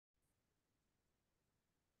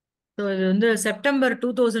So இது வந்து September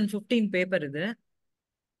 2015 paper இது.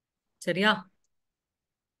 சரியா?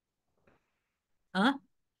 ஆ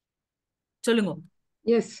சொல்லுங்க.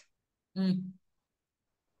 Yes. ம்.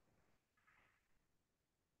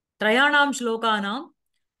 त्रयाणां श्लोकानां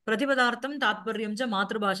प्रतिपदार्थं तात्पर्यं च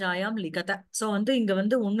मातृभाषायां लिखत. ஸோ வந்து இங்க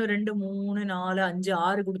வந்து 1 2 3 4 5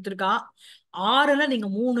 6 கொடுத்துருக்கா. 6ல நீங்க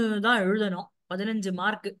 3 தான் எழுதணும். 15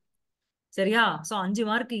 மார்க். சரியா? So 5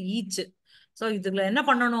 mark each. ஸோ இதுல என்ன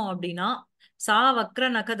பண்ணணும் அப்படின்னா, சா வக்ர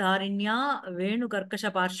நகதாரிண்யா வேணு கர்க்கஷ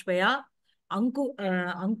பார்ஷ்வயா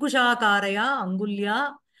அங்குஷாகாரயா அங்குல்யா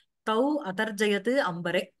தௌ அதர்ஜயத்து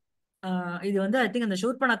அம்பரே. இது வந்து ஐ திங்க் அந்த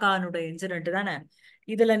சூர்பணகானுடைய இன்சிடென்ட் தானே.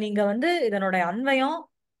 இதுல நீங்க வந்து இதனோட அன்வயம்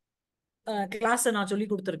கிளாஸ் நான் சொல்லி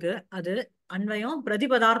கொடுத்துருக்கு. அது அன்வயம்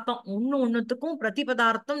பிரதிபதார்த்தம் ஒண்ணு ஒண்ணுத்துக்கும்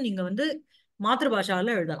பிரதிபதார்த்தம் நீங்க வந்து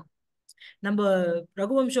மாத்திருபாஷால எழுதலாம். நம்ம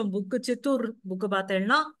ரகுவம்சம் புக்கு சித்தூர் புக்கு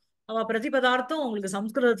பார்த்தேன்னா அவ பிரதிபதார்த்தம் உங்களுக்கு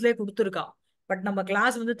சம்ஸ்கிருதத்திலே கொடுத்துருக்கா. பட் நம்ம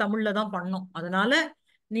கிளாஸ் வந்து தமிழ்ல தான் பண்ணோம். அதனால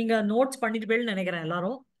நீங்க நோட்ஸ் பண்ணிட்டு போயின்னு நினைக்கிறேன்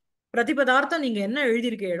எல்லாரும். பிரதிபதார்த்தம் நீங்க என்ன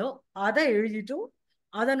எழுதியிருக்கீங்களோ அதை எழுதிட்டு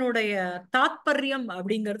அதனுடைய தாத்பரியம்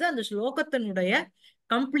அப்படிங்கிறது அந்த ஸ்லோகத்தினுடைய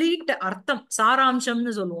கம்ப்ளீட் அர்த்தம்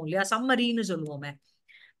சாராம்சம்னு சொல்லுவோம் இல்லையா, சம்மரின்னு சொல்லுவோமே,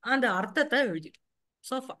 அந்த அர்த்தத்தை எழுதிட்டு.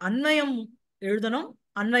 ஸோ அன்வயம் எழுதணும்.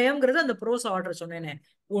 அன்வயம்ங்கிறது அந்த ப்ரோஸ் ஆர்டர் சொன்னேனே,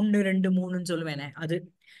 1 2 3ன்னு சொல்லுவேனே அது.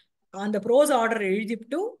 அந்த ப்ரோஸ் ஆர்டர்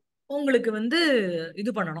எழுதிட்டு உங்களுக்கு வந்து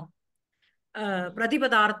இது பண்ணணும்.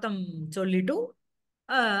 பிரதிபதார்த்தம் சொல்லிட்டு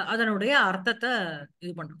அதனுடைய அர்த்தத்தை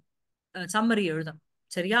இது பண்ணணும். சம்மரி எழுதணும்.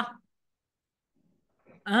 சரியா?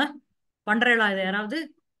 பண்றேளா இதை யாராவது?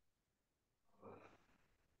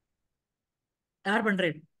 யார்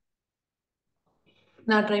பண்றேன்?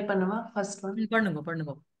 நான் ட்ரை பண்ணவா ஃபர்ஸ்ட் ஒன்? பண்ணுங்க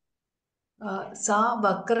பண்ணுங்க. सा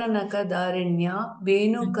वक्रनखदारिण्या ம்,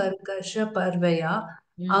 वेणुकर्कशपर्वया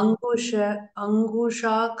ம்,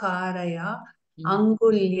 अंगुशाकारया ம்,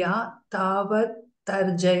 अङ्गुल्या तावत्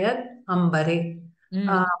तर्जयत् अम्बरे. ம்.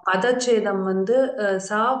 பதச்சேதம் வந்து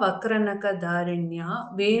சா வக்ரநகதாரிண்யா ம்.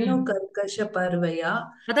 வேணுகர்கஷ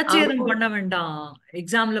பதச்சேதம் அங்கு பண்ண வேண்டாம்.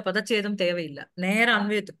 எக்ஸாம்ல பதச்சேதம் தேவையில்லை. நேர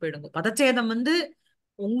அன்வயத்துக்கு போயிடுங்க. பதச்சேதம் வந்து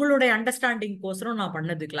உங்களுடைய அண்டர்ஸ்டாண்டிங் கோசரம் நான்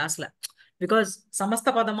பண்ணது கிளாஸ்ல. பிகாஸ் சமஸ்த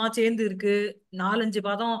பதமா சேர்ந்து இருக்கு, 4 5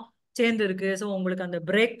 பதம் சேர்ந்து இருக்கு. ஸோ உங்களுக்கு அந்த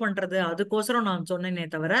பிரேக் பண்றது அதுக்கோசரம் நான் சொன்னேனே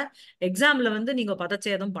தவிர எக்ஸாம்ல வந்து நீங்க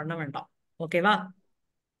பதச்சேதம் பண்ண வேண்டாம். ஓகேவா?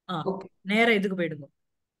 ஆ ஓகே. நேர இதுக்கு போயிடுங்க.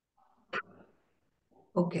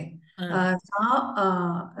 ஓகே. ஆ, सा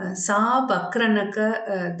सा वक्रनक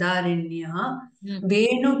दारिण्या ம்,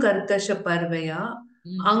 वेणुकर्कशपर्वया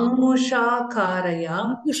ம். अङ्गुशाकारया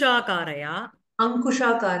அங்குஷாக்காரையா.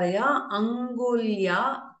 अङ्कुशाकारया अङ्गुल्या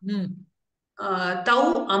ம். तौ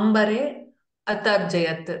अम्बरे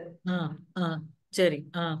अतर्जयत्. ஆ, ஆ, சரி.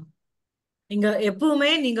 இங்க எப்பவுமே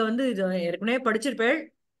நீங்க வந்து இது ஏற்கனவே படிச்சிருப்பேள்.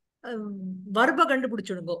 வர்ப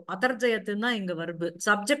கண்டுபிடிச்சிடுங்கோ. அதர்ஜயத்துன்னா இங்க வர்பு.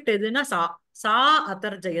 சப்ஜெக்ட் எதுன்னா சா. சா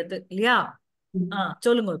அதர்ஜயத்து இல்லையா?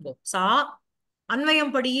 சொல்லுங்க. இப்போ சா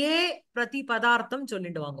அன்வயம் படியே பிரதி பதார்த்தம்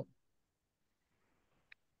சொல்லிட்டு வாங்க.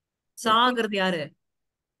 சாங்கிறது யாரு?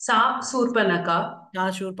 सा शूर्पणखा. சா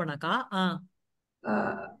சூர்பனகா.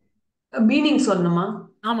 மீனிங் சொல்லணுமா?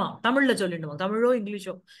 ஆமா, தமிழ்ல சொல்லிட்டு வாங்க. தமிழோ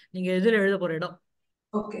இங்கிலீஷோ நீங்க எதுல எழுத போற இடம்.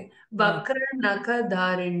 ஓகே. ஆ, வக்ர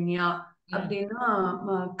நகதாரிண்யா ம், அப்படின்னா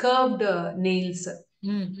கர்வ்டு நெயில்ஸ்.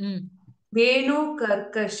 ம், ம், வேணு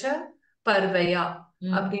கர்க்கஷ பர்வையா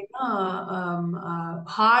ம், அப்படின்னா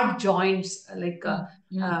ஹார்ட் ஜாயிண்ட்ஸ், லைக்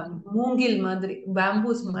ம், ம், மூங்கில் மாதிரி,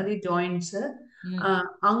 பேம்பூஸ் ம், மாதிரி ஜாயிண்ட்ஸ். ம்,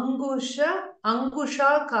 அங்குஷ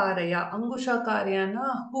அங்குஷா காரையா, அங்குஷா காரையானா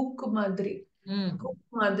ஹுக் மாதிரி, ம்.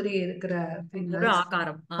 ஹுக் மாதிரி இருக்கிற ஒரு ஃபிங்கர்ஸ்.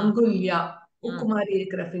 ஆகாரம். அங்குல்யா ஆ. ஹுக் மாதிரி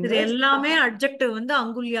இருக்கிற இது ஃபிங்கர்ஸ். எல்லாமே அட்ஜெக்டிவ் வந்து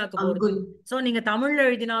அங்குல்யாக்கு போறது. அங்குல். சோ நீங்க தமிழ்ல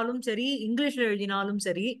எழுதினாலும் சரி, இங்கிலீஷ்ல எழுதினாலும்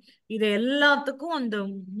சரி, இது எல்லாத்துக்கும் அந்த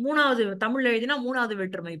மூணாவது தமிழ்ல எழுதினா மூணாவது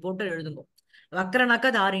வேற்றுமை போட்டு எழுதுங்க. வக்கர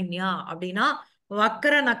நக தாரிண்யா அப்படின்னா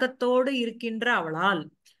வக்கர நகத்தோடு இருக்கின்ற அவளால்.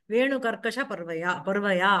 வேணு கர்க்கஷ பர்வையா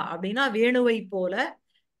பர்வையா அப்படின்னா வேணுவை போல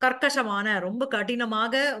கர்க்கசமான ரொம்ப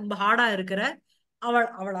கடினமாக ரொம்ப ஹார்டா இருக்கிற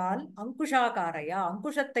அவளால் அங்குஷாகாரையா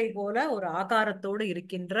அங்குஷத்தை போல ஒரு ஆகாரத்தோடு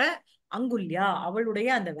இருக்கின்ற அங்குல்யா அவளுடைய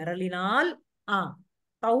அந்த விரலினால் ஆ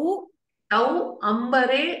தௌ. तौ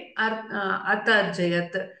अम्बरे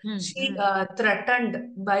अतर्जयत्. ம், She ம், threatened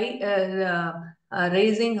by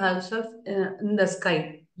raising herself in the sky.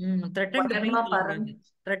 ம். த்ரெட்டன்ட் பை உயரமா பறந்து. சொல்லக்கூடாது.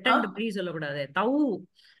 ஆ? த்ரெட்டன்ட் பை சொல்லக்கூடாது. தௌ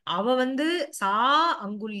அவ வந்து சா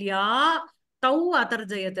அங்குல்யா தௌ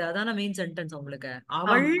அதர்ஜயத்து அதான மெயின் சென்டென்ஸ் உங்களுக்கு.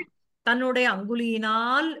 அவள் ஆமா. தன்னுடைய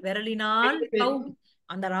அங்குலியினால் விரலினால் ரெண்டு தௌ பேர்.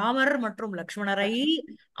 அந்த ராமர் மற்றும் லக்ஷ்மணரை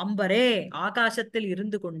அம்பரே ஆகாசத்தில்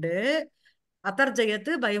இருந்து கொண்டு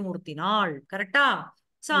அதர்ஜயத்து பயமுறுத்தினாள். கரெக்டா?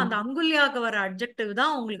 சோ அந்த ம். அங்குல்யாக்கு வர அட்ஜெக்டிவ்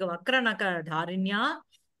தான் உங்களுக்கு வக்ரநக தாரிண்யா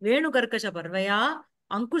வேணுகர்கஷ பர்வயா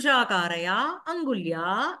அங்குஷாகாரயா அங்குல்யா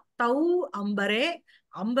தௌ அம்பரே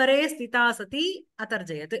அம்பரே ஸ்திதா சதி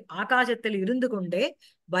அதர்ஜயது. ஆகாசத்தில் இருந்து கொண்டே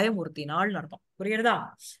பயமுறுத்தினாள் அர்த்தம். புரியுறதா?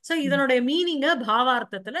 சோ இதனுடைய மீனிங்க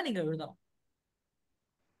பாவார்த்தத்துல நீங்க எழுதணும்.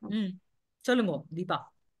 ம், சொல்லுங்க தீபா.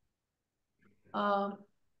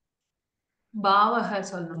 பாவக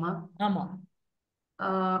சொல்லணுமா? ஆமா,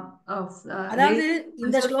 அதாவது raising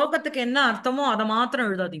இந்த herself. ஸ்லோகத்துக்கு என்ன அர்த்தமோ அதை மாத்திரம்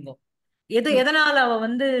எழுதாதீங்க. எதனால அவ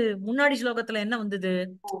வந்து முன்னாடி ஸ்லோகத்துல என்ன வந்தது,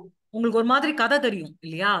 உங்களுக்கு ஒரு மாதிரி கதை தெரியும்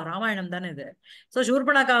இல்லையா? ராமாயணம் தானே இது. சோ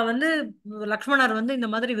சூர்பனகா வந்து லக்ஷ்மணர் வந்து இந்த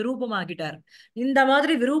மாதிரி விரூபமாக்கிட்டார். இந்த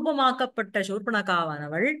மாதிரி விரூபமாக்கப்பட்ட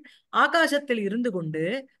சூர்பனகாவானவள் ஆகாசத்தில் இருந்து கொண்டு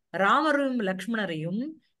ராமரும் லக்ஷ்மணரையும்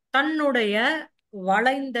தன்னுடைய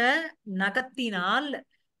வளைந்த நகத்தினால்,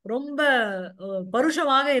 ரொம்ப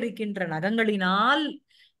பருஷமாக இருக்கின்ற நகங்களினால்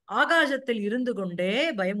ஆகாசத்தில் இருந்து கொண்டே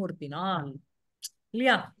பயமுறுத்தினாள்.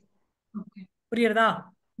 இல்லையா? Okay. புரியுறதா?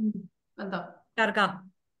 அதான். இருக்கா?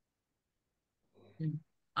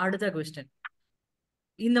 அடுத்த கொஸ்டின்.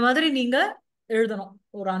 இந்த மாதிரி நீங்க எழுதணும்.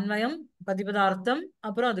 ஒரு அன்வயம், பதிபதார்த்தம்,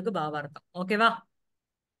 அப்புறம் அதுக்கு பாவார்த்தம். ஓகேவா?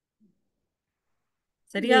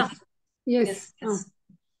 சரியா? Yes. Yes. Yes, yes.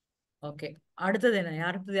 Okay. அடுத்தது என்ன?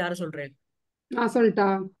 அடுத்தது யாரு சொல்றேன்? நான் சொல்லிட்டா?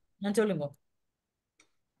 நான் சொல்லுங்க.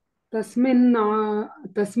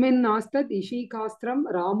 तस्मिन्नास्तत् ईशिकास्त्रं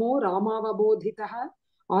रामो रामावबोधितः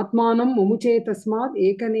ஆத்மானம் முமுச்சே தஸ்மாத்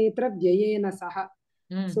ஏகநேத்திர வியயேன சஹ.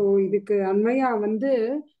 ஸோ இதுக்கு அன்மையா வந்து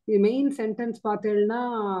மெயின் சென்டென்ஸ் பார்த்தேன்னா,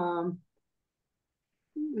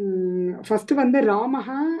 ஃபர்ஸ்ட் வந்து ராமஹ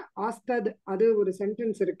ஆஸ்தத் அது ஒரு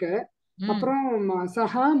சென்டென்ஸ் இருக்கு. அப்புறம்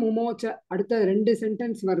சஹா முமோச்ச அடுத்த ரெண்டு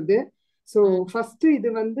சென்டென்ஸ் வருது. ஸோ ஃபர்ஸ்ட் இது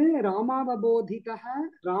வந்து ராமாவபோதிதः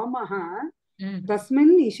ராமஹ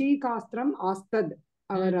தஸ்மின் இஷிகாஸ்திரம் ஆஸ்தத்,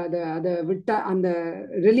 அவர் அதை விட்ட அந்த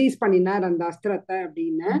ரிலீஸ் பண்ணினார் அந்த அஸ்திரத்தை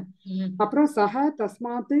அப்படின்னு. அப்புறம் சஹ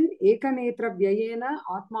தஸ்மாத் ஏகநேத்திர வியயேன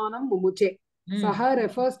ஆத்மானம் முமுச்சே. சஹ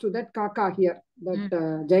ரெஃபர்ஸ் டு தட் காக்கா ஹியர், தட்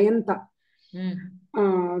ஜெயந்தா.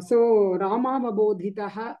 ஸோ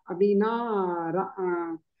ராமாவபோதிதः அப்படின்னா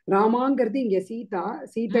ராமாங்கிறது இங்க சீதா,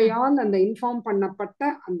 சீதையால் அந்த இன்ஃபார்ம் பண்ணப்பட்ட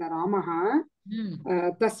அந்த ராமஹ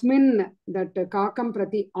தஸ்மின் தட் காக்கம்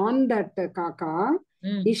பிரதி ஆன் தட் காக்கா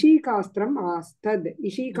இஷிகாஸ்திரம் ஆஸ்தத்.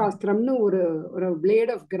 இஷிகாஸ்திரம்னு ஒரு ஒரு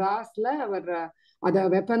பிளேட் ஆஃப் கிராஸ்ல அவர் அத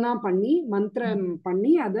வெப்பனா பண்ணி மந்திரம்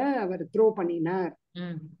பண்ணி அத அவர் த்ரோ பண்ணினார்.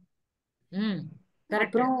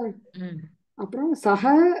 அப்புறம் அப்புறம் சஹ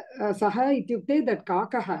சஹ இத்யுக்தே தட்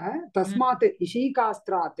காக்கஹ தஸ்மாத்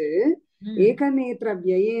இஷிகாஸ்திராத் ஏகநேத்திர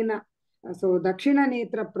வியயேன, சோ தட்சிண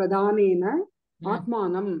நேத்திர பிரதானேன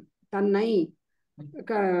ஆத்மானம் தன்னை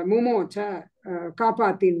முமோச்ச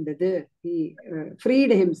காப்பாத்தின்றது,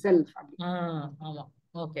 ஃப்ரீட் ஹிம்செல்ஃப். ஆமா,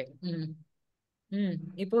 ஓகே.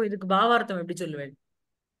 இப்போ இதுக்கு பாவார்த்தம் எப்படி சொல்லுவேன்?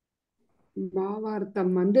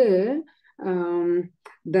 பாவார்த்தம் வந்து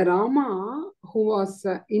the Rama who was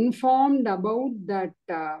informed about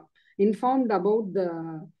the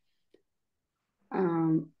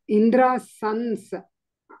Indra's son's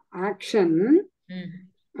action,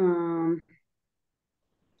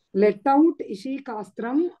 let out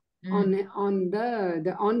Ishikastram on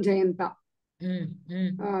Jayanta.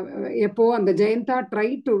 எப்போ அந்த Jayanta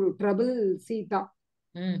tried to trouble Sita,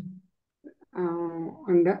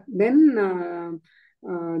 and then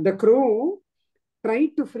the crow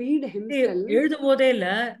tried to free himself. எழுதும் போதே இல்ல,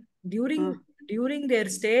 during their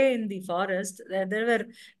stay in the forest there were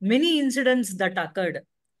many incidents that occurred.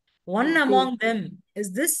 One among them is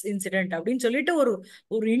this incident அப்படின்னு சொல்லிட்டு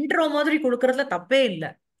ஒரு intro மாதிரி கொடுக்கறதுல தப்பே இல்ல.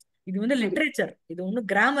 இது வந்து லிட்ரேச்சர், இது ஒன்னும்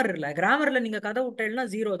கிராமர் இல்ல. கிராமர்ல நீங்க கதை விட்டேன்னா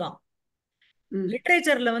 0 தான்.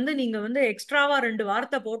 லிட்ரேச்சர்ல வந்து நீங்க வந்து எக்ஸ்ட்ராவா 2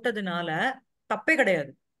 வார்த்தை போட்டதுனால தப்பே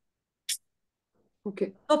கிடையாது.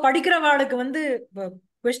 படிக்கிறவாளுக்கு வந்து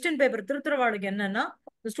கொஸ்டின் பேப்பர் திருத்துறவாளுக்கு என்னன்னா,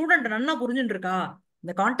 ஸ்டூடெண்ட் நன்னா புரிஞ்சுட்டு இருக்கா,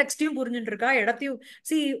 இந்த கான்டெக்ஸ்டையும் புரிஞ்சுட்டு இருக்கா, இடத்தையும்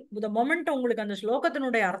சி த மொமெண்ட் உங்களுக்கு அந்த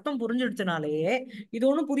ஸ்லோகத்தினுடைய அர்த்தம் புரிஞ்சுடுச்சுனாலே இது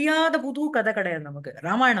ஒண்ணும் புரியாத புது கதை கிடையாது நமக்கு,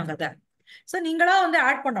 ராமாயணம் கதை. சோ நீங்களா வந்து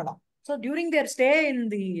ஆட் பண்ணலாம். So during their stay in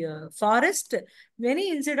the forest, many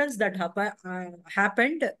incidents that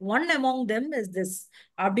happened. One among them is this.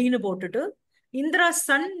 அப்படின்னு போட்டுட்டு Indra's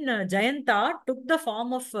son Jayanta took the form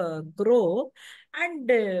of crow and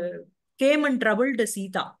came and troubled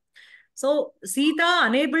Sita. So Sita,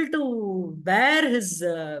 unable to bear his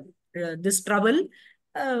this trouble,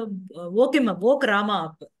 woke Rama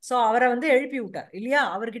up. So அவரை வந்து எழுப்பி விட்டார் இல்லையா?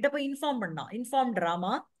 அவர்கிட்ட போய் informed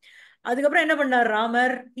Rama. அதுக்கப்புறம் என்ன பண்ணார்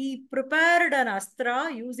Ramar? he prepared an astra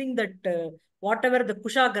using that whatever the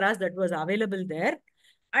kusha grass that was available there,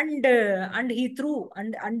 and he threw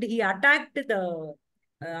and he attacked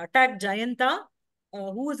Jayanta,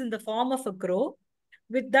 who is in the form of a crow,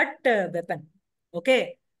 with that weapon. Okay,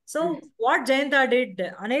 So what Jayanta did,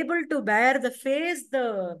 unable to bear the face the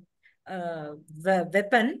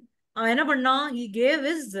weapon, அவன் என்ன பண்ணா, he gave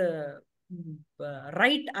his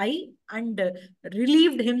right eye and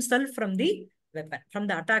relieved himself from the weapon, from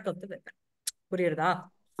the attack of the weapon. புரியுறதா?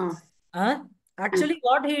 ஆ Actually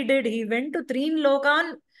what he did, he went to threen lokan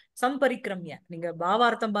samparikramya. நீங்க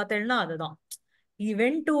பாவார்த்தம் பார்த்தேன்னா அதுதான். He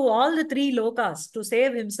went to all the three lokas to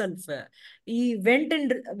save himself. He went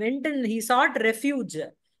in, he sought refuge.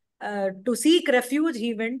 To seek refuge, he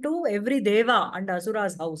went to every deva and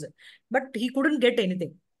asura's house, but he couldn't get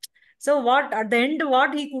anything. So what, at the end,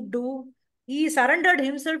 what he could do, he surrendered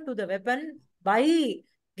himself to the weapon by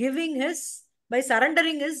by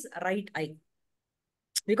surrendering his right eye.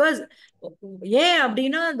 Because ஏன்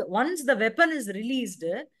அப்படின்னா, once the weapon is released,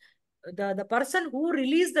 the person who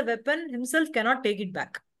released the weapon himself cannot take it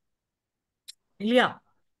back. இல்லையா?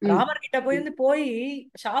 ராமர் கிட்ட போய்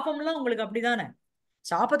சாபம்லாம் உங்களுக்கு அப்படிதானே,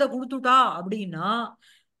 சாபத்தை கொடுத்துட்டா அப்படின்னா,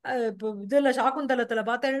 இப்போ இதுல சாக்குந்தலத்துல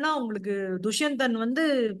பார்த்தேன்னா உங்களுக்கு துஷ்யந்தன் வந்து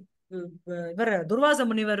இவர் துர்வாச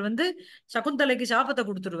முனிவர் வந்து சகுந்தலைக்கு சாபத்தை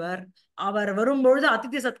கொடுத்துருவார். அவர் வரும்பொழுது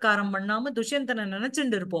அதித்தி சத்காரம் பண்ணாம துஷ்யந்தனை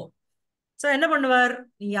நினைச்சுட்டு இருப்போம். சோ என்ன பண்ணுவார்,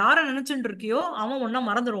 நீ யார நினைச்சுட்டு இருக்கியோ அவன் ஒன்னா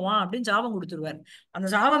மறந்துடுவான் அப்படின்னு சாபம் கொடுத்துருவார். அந்த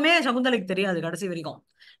சாபமே சகுந்தலைக்கு தெரியாது கடைசி வரைக்கும்.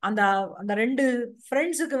 அந்த அந்த ரெண்டு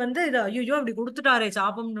ஃப்ரெண்ட்ஸுக்கு வந்து இதை ஐயோ இப்படி கொடுத்துட்டாரே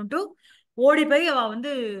சாபம்னுட்டு ஓடி போய் அவ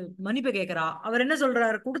வந்து மன்னிப்பு கேட்கிறா. அவர் என்ன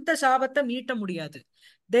சொல்றாரு, கொடுத்த சாபத்தை மீட்ட முடியாது.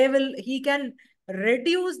 he can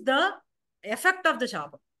reduce the effect of the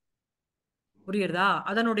சாபம். புரியுறதா?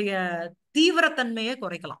 அதனுடைய தீவிரத்தன்மையை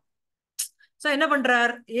குறைக்கலாம். சோ என்ன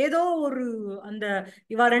பண்றார், ஏதோ ஒரு அந்த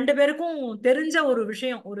இவ ரெண்டு பேருக்கும் தெரிஞ்ச ஒரு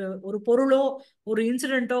விஷயம், ஒரு ஒரு பொருளோ ஒரு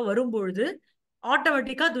இன்சிடென்ட்டோ வரும்பொழுது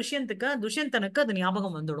ஆட்டோமேட்டிக்கா துஷ்யந்தனுக்கு அது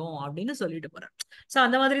ஞாபகம் வந்துடும் அப்படின்னு சொல்லிட்டு போறார். சோ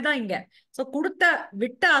அந்த மாதிரி தான் இங்க. சோ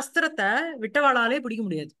விட்ட அஸ்திரத்தை விட்டவாளாலே பிடிக்க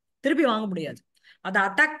முடியாது, திருப்பி வாங்க முடியாது. அதை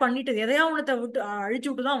அட்டாக் பண்ணிட்டு எதையா உனத்தை விட்டு அழிச்சு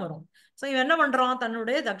விட்டு தான் வரும். சோ இவன் என்ன பண்றான்,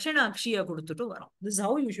 தன்னுடைய தட்சிண அக்ஷியை கொடுத்துட்டு வரான். This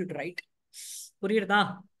how you should right. புரியுறதா?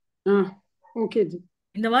 ஓகே.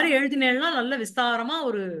 இந்த மாதிரி எழுதினேன்னா நல்ல விஸ்தாரமா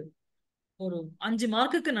ஒரு ஒரு 5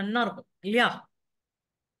 மார்க்குக்கு நன்னா இருக்கும் இல்லையா?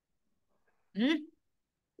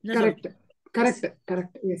 Correct correct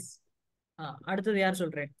correct. எஸ். அடுத்தது யார்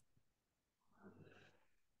சொல்றேன்?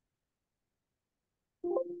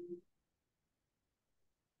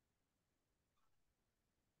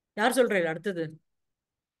 யார் சொல்றேன் அடுத்தது?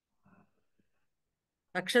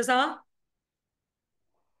 ரக்ஷசா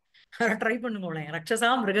ட்ரை பண்ணுங்களேன். ரக்ஷசா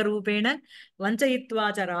மிருகரூபேண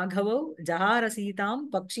வஞ்சயித்வாச்ச ராகவோ ஜஹார சீதாம்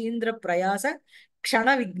பக்ஷீந்திர பிரயாச க்ஷண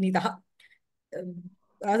விக்னிதா.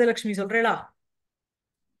 ராஜலட்சுமி சொல்றேளா?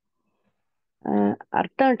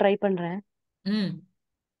 அர்த்தம் ட்ரை பண்றேன்.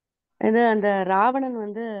 இது அந்த ராவணன்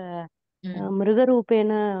வந்து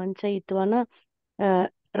மிருகரூபேன வஞ்சயித்துவானா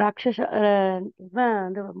ராட்சச இவன்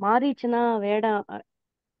அந்த மாரீச்சனா வேடம்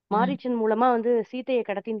மாரீச்சன் மூலமா வந்து சீதையை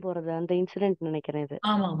கடத்தின்னு போறது அந்த இன்சிடென்ட் நினைக்கிறேன் இது.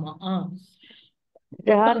 ஆமா ஆமா.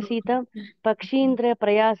 ஜஹார சீதா பக்ஷீந்திர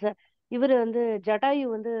பிரயாச, இவரு வந்து ஜட்டாயு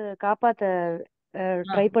வந்து காப்பாத்த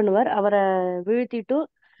ட்ரை பண்ணுவார். அவரை வீழ்த்திட்டு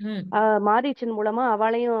மாரீச்சன் மூலமா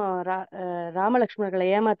அவளையும் ராமலட்சுமணர்களை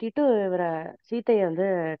ஏமாத்திட்டு இவரை சீதையை வந்து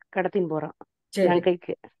கடத்தின்னு போறான்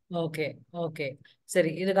லங்கைக்கு. ஓகே ஓகே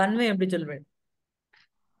சரி. இதுக்கு அண்மை எப்படி சொல்றேன்?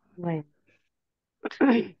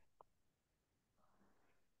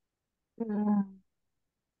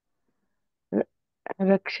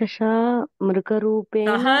 ரக்ஷசா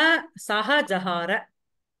மிருகரூபேண சஹ ஜஹார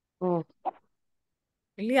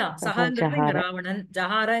இல்லையா? சஹங்கிறது இங்க ராவணன்,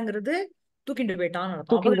 ஜஹாரங்கிறது தூக்கிட்டு போயிட்டான்னு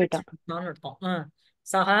அர்த்தம்.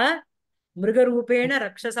 சஹ மிருகரூபேண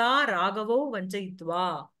ரக்ஷசா ராகவோ வஞ்சயித்வா,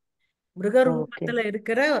 மிருகரூபத்துல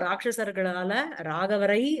இருக்கிற ராட்சசர்களால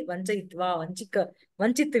ராகவரை வஞ்சயித்வா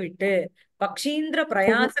வஞ்சித்து விட்டு பக்ஷீந்திர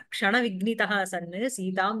பிரயாச க்ஷண விக்னிதா சன்னு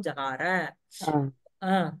சீதாம் ஜஹார.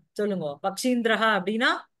 சொல்லுங்க. பக்ஷீந்திரஹா அப்படின்னா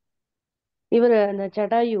இவரு அந்த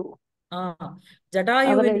ஜடாயு.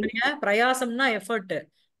 ஜடாயுவினுடைய பிரயாசம்னா எஃபர்ட்.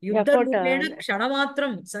 யுத்த ரூபேண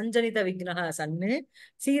க்ஷணமாத்திரம் சஞ்சனித விக்னஹ சன்னு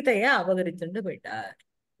சீதைய அபகரித்துண்டு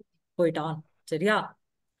போயிட்டான். சரியா?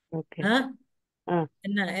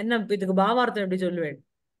 என்ன என்ன இதுக்கு பாவார்த்தம் எப்படி சொல்லுவேன்?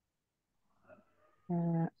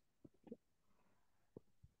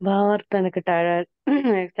 பாவார்த்தம் எனக்கு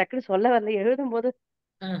டக்குனு சொல்ல வரல, எழுதும் போது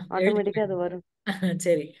ஆட்டோமேட்டிக்கா அது வரும்.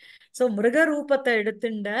 சரி. சோ மிருகரூபத்தை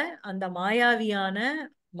எடுத்துண்ட அந்த மாயாவியான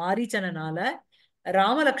மாரீச்சனால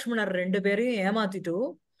ராமலக்ஷ்மணர் 2 பேரையும்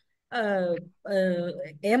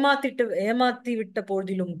ஏமாத்தி விட்ட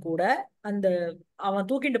போதிலும் கூட அந்த அவன்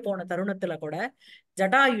தூக்கிட்டு போன தருணத்துல கூட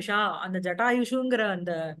ஜட்டாயுஷா, அந்த ஜட்டாயுஷுங்கிற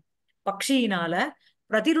அந்த பக்ஷியினால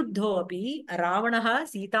பிரதிருத்தோ அப்படி ராவணஹா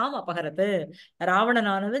சீதாம் அபகரத்து,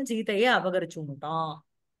 ராவணனானவன் சீதையை அபகரிச்சுட்டான்.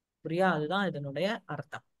 புரியா? அதுதான் இதனுடைய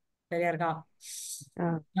அர்த்தம். சரியா இருக்கா? ஆ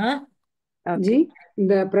ஆ? G, okay.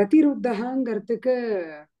 இந்த பிரதிருத்தகங்கிறதுக்கு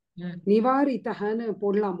ம். நிவாரித்தகன்னு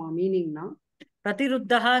போடலாமா மீனிங்னா?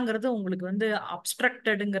 பிரதிருத்தகாங்கிறது உங்களுக்கு வந்து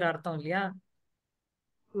அப்ஸ்ட்ரக்டடுங்கிற அர்த்தம் இல்லையா?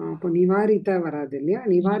 அப்போ நிவாரித்த வராது இல்லையா?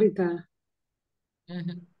 நிவாரித்த.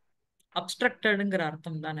 அப்ஸ்ட்ரக்டடுங்கிற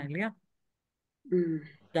அர்த்தம் தானே இல்லையா? ம்.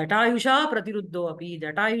 ஜட்டாயுஷா பிரதிருத்தோ அப்படி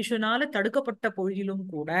ஜட்டாயுஷனால தடுக்கப்பட்ட பொழுதிலும்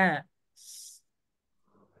கூட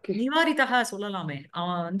ஓகே. நிவாரிதா சொல்லலாமே.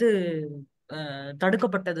 அவன் வந்து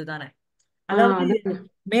தடுக்கப்பட்டது தானே. ஆ, அதாவது அதான்.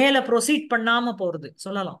 மேல ப்ரொசீட் பண்ணாம போறது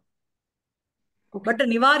சொல்லலாம். ஓகே. பட்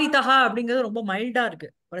நிவாரிதா அப்படிங்கிறது ரொம்ப மைல்டா இருக்கு.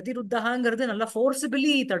 பிரதிருத்தகாங்கிறது நல்லா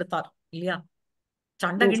ஃபோர்ஸிபிலி தடுத்தார் இல்லையா?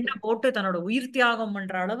 சண்டை ஓகே. கிண்ட போட்டு தன்னோட உயிர் தியாகம்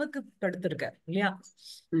பண்ற அளவுக்கு தடுத்திருக்க இல்லையா?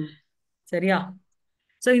 ம். சரியா?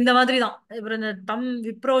 சோ இந்த மாதிரி தான் இவர் இந்த தம்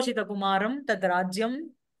விப்ரோஷித குமாரம் தத் ராஜ்யம்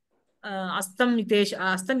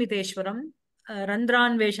அஸ்தமிதேஸ்வரம்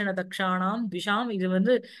ரந்திரான்வேஷண தக்ஷாணாம் விஷாம். இது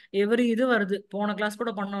வந்து எவரி இது வருது. போன கிளாஸ்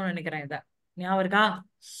கூட பண்ணோம்னு நினைக்கிறேன். இத ஞாபகம் இருக்கா?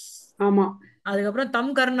 ஆமா. அதுக்கப்புறம்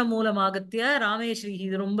தம் கர்ண மூலமாகத்திய ராமேஸ்வரி.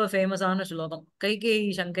 இது ரொம்ப ஃபேமஸான ஸ்லோகம்.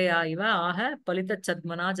 கைகேயி சங்கையா இவ ஆக பலித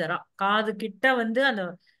சத்மனா ஜரா. காது கிட்ட வந்து அந்த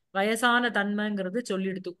வயசான தன்மைங்கிறது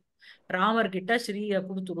சொல்லிடுத்து. ராமர் கிட்ட ஸ்ரீய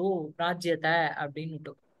கொடுத்துரு ராஜ்யத்தை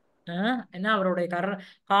அப்படின்னு. ஏன்னா அவருடைய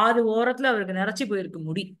காது ஓரத்துல அவருக்கு நிறைச்சி போயிருக்கு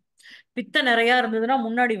முடி. பித்த நிறைய இருந்ததுன்னா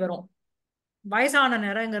முன்னாடி வரும். வயசான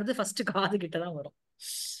நிறைங்கிறது ஃபர்ஸ்ட் காது கிட்ட தான் வரும்.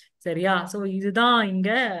 சரியா? சோ இதுதான் இங்க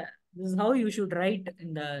this is how you should write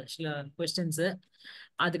இந்த கொஸ்டின்ஸ்.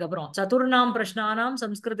 அதுக்கப்புறம் சதுர்ணாம் பிரஷ்னானாம்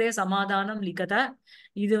சம்ஸ்கிருதே சமாதானம் லிகத.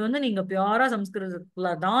 இது வந்து நீங்க பியூரா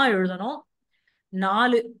சம்ஸ்கிருதத்துல தான் எழுதணும்.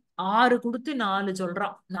 4 6 கொடுத்து 4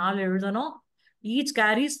 சொல்றான். 4 எழுதணும். Each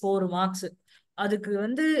carries 4 marks. அதுக்கு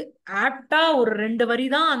வந்து ஆப்டா ஒரு 2 வரி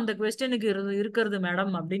தான் அந்த கொஸ்டினுக்கு இருக்கிறது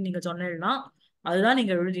மேடம் அப்படின்னு நீங்க சொன்னீங்கன்னா அதுதான்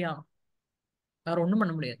நீங்க எழுதியாகணும். வேற ஒண்ணும்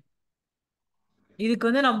பண்ண முடியாது. இதுக்கு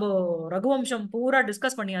வந்து நம்ம ரகுவம்சம் பூரா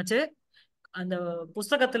டிஸ்கஸ் பண்ணியாச்சு. அந்த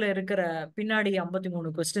புஸ்தகத்துல இருக்கிற பின்னாடி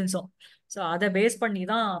 53 கொஸ்டின்ஸும். ஸோ அதை பேஸ் பண்ணி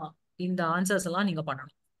தான் இந்த ஆன்சர்ஸ் எல்லாம் நீங்க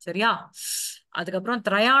பண்ணணும். சரியா? அதுக்கப்புறம்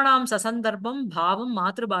திரயாணாம் சசந்தர்ப்பம் பாவம்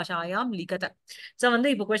மாத்ருபாஷாயாம் லிகத. ஸோ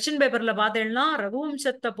வந்து இப்போ கொஸ்டின் பேப்பர்ல பார்த்தேன்னா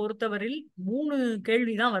ரகுவம்சத்தை பொறுத்தவரையில் 3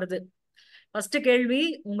 கேள்வி தான் வருது. ஃபர்ஸ்ட் கேள்வி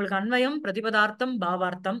உங்களுக்கு அன்வயம் பிரதிபதார்த்தம்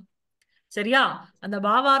பாவார்த்தம். சரியா? அந்த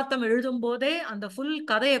பாவார்த்தம் எழுதும் போதே அந்த ஃபுல்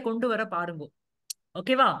கதையை கொண்டு வர பாருங்க.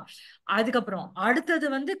 ஓகேவா? அதுக்கப்புறம் அடுத்தது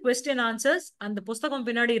வந்து கொஸ்டின் ஆன்சர்ஸ். அந்த புஸ்தகம்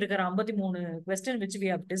பின்னாடி இருக்கிற 53 question which we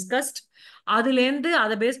have discussed. அதுல இருந்து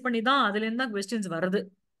அதை பேஸ் பண்ணி தான் அதுல இருந்து தான் கொஸ்டின்ஸ் வருது.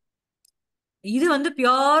 இது வந்து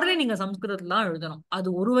பியூர்லி நீங்க சம்ஸ்கிருதத்துல தான் எழுதணும். அது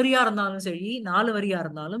ஒரு வரியா இருந்தாலும் சரி 4 வரியா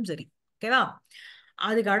இருந்தாலும் சரி. ஓகேவா?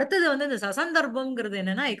 அதுக்கு அடுத்தது வந்து இந்த சசந்தர்ப்பம்ங்கிறது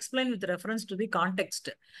என்னன்னா explain with reference to the contact.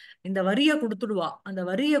 இந்த வரியை கொடுத்துடுவா. அந்த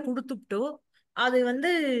வரியை கொடுத்துட்டு அது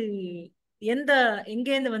வந்து எந்த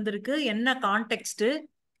எங்கேருந்து வந்திருக்கு, என்ன கான்டெக்ட்,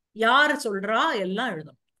 யாரு சொல்றா, எல்லாம்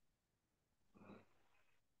எழுதணும்.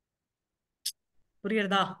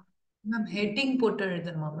 புரியுறதா? மேம் ஹெட்டிங் போட்டு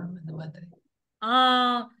எழுதணுமா மேம் இந்த மாதிரி?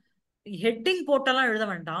 ஆஹ் ஹெட்டிங் போட்டெல்லாம் எழுத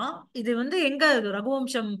வேண்டாம். இது வந்து எங்க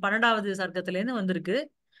ரகுவம்சம் 12வது சர்க்கத்துல இருந்து வந்திருக்கு.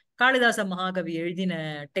 காளிதாச மகாகவி எழுதின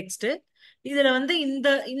டெக்ஸ்ட். இதுல வந்து இந்த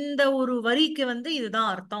இந்த ஒரு வரிக்கு வந்து இதுதான்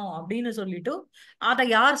அர்த்தம் அப்படின்னு சொல்லிட்டு அதை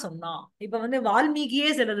யார் சொன்னா. இப்ப வந்து வால்மீகியே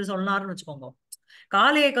சிலது சொன்னார்னு வச்சுக்கோங்க.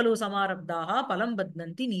 காலே கலு சமாரப்தாக பலம்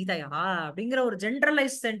பத்னந்தி நீதயா அப்படிங்கிற ஒரு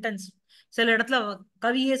ஜென்ரலைஸ் சென்டென்ஸ் சில இடத்துல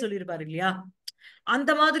கவியே சொல்லியிருப்பாரு இல்லையா?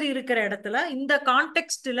 அந்த மாதிரி இருக்கிற இடத்துல இந்த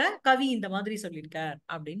கான்டெக்ட்ல கவி இந்த மாதிரி சொல்லியிருக்கார்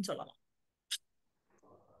அப்படின்னு சொல்லலாம்.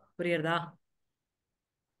 புரியுறதா?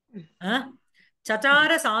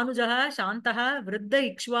 சச்சார சானுஜக சாந்தக விருத்த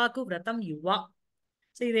இக்ஷ்வாக்கு விரதம் யுவா.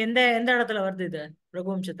 இது எந்த எந்த இடத்துல வருது இது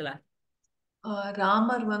ரகுவம்சத்துல?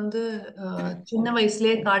 ராமர் வந்து சின்ன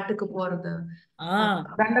வயசுலயே காட்டுக்கு போறது. ஆஹ்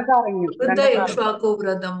தண்டகாரண்யம். விருத்த தண்டகாரண்யம். இக்ஷ்வாக்கு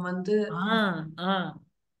விரதம் வந்து ஆஹ் ஆஹ்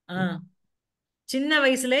ஆஹ் சின்ன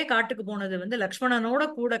வயசுலே காட்டுக்கு போனது வந்து லக்ஷ்மணனோட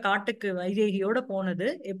கூட காட்டுக்கு வைதேகியோட போனது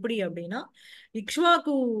எப்படி அப்படின்னா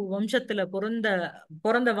இக்ஷ்வாக்கு வம்சத்துல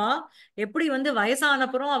பிறந்தவா எப்படி வந்து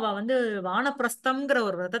வயசானப்புறம் அவ வந்து வானப்பிரஸ்தம்ங்கிற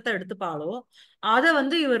ஒரு விரதத்தை எடுத்துப்பாளோ அதை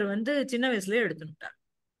வந்து இவர் வந்து சின்ன வயசுலயே எடுத்துட்டார்.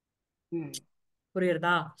 ம்.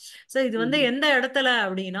 புரியுறதா? சோ இது வந்து ம். எந்த இடத்துல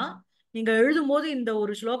அப்படின்னா நீங்க எழுதும்போது இந்த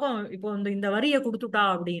ஒரு ஸ்லோகம் இப்போ இந்த வரியை கொடுத்துட்டா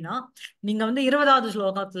அப்படின்னா நீங்க வந்து 20வது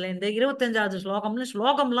ஸ்லோகத்துல இருந்து 25வது ஸ்லோகம்னு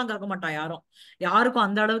ஸ்லோகம்லாம் கேட்க மாட்டா யாரும். யாருக்கும்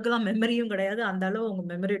அந்த அளவுக்கு தான் மெமரியும் கிடையாது. அந்த அளவு உங்க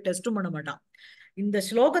மெமரி டெஸ்ட்டும் பண்ண மாட்டான். இந்த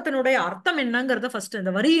ஸ்லோகத்தினுடைய அர்த்தம் என்னங்கிறத ஃபர்ஸ்ட்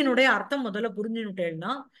இந்த வரியினுடைய அர்த்தம் முதல்ல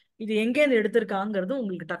புரிஞ்சுட்டேன்னா இது எங்கேருந்து எடுத்திருக்காங்கிறது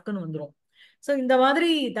உங்களுக்கு டக்குன்னு வந்துடும். சோ இந்த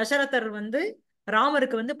மாதிரி தசரதர் வந்து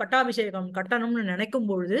ராமருக்கு வந்து பட்டாபிஷேகம் கட்டணும்னு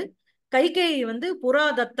நினைக்கும் பொழுது கைகேயி வந்து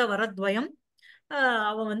புறாதத்த வரத்வயம்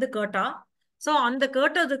அவன் வந்து கேட்டா. சோ அந்த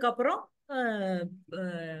கேட்டதுக்கு அப்புறம் அஹ்,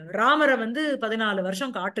 ராமரை வந்து 14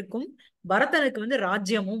 வருஷம் காட்டுக்கும் பரதனுக்கு வந்து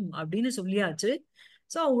ராஜ்யமும் அப்படின்னு சொல்லியாச்சு.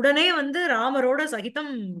 சோ உடனே வந்து ராமரோட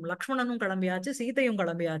சகிதம் லக்ஷ்மணனும் கிளம்பியாச்சு, சீதையும்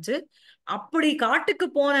கிளம்பியாச்சு. அப்படி காட்டுக்கு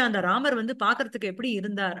போன அந்த ராமர் வந்து பாக்குறதுக்கு எப்படி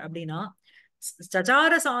இருந்தார் அப்படின்னா,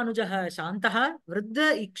 சச்சார சானுஜக சாந்தக விருத்த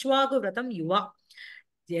இக்ஷ்வாகு விரதம் யுவா.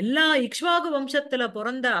 எல்லா இக்ஷ்வாகு வம்சத்துல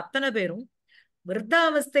பிறந்த அத்தனை பேரும்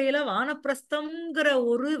விருத்தாவஸ்தையில வானப்பிரஸ்தம்ங்கிற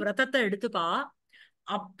ஒரு விரதத்தை எடுத்துப்பா.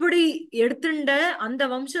 அப்படி எடுத்துண்ட அந்த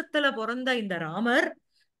வம்சத்துல பிறந்த இந்த ராமர்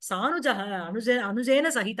சானுஜக அனுஜேன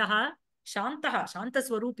சகிதா சாந்தக சாந்த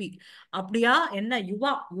ஸ்வரூபி. அப்படியா என்ன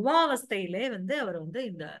யுவாவஸ்தையிலே வந்து அவர் வந்து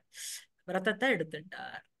இந்த விரதத்தை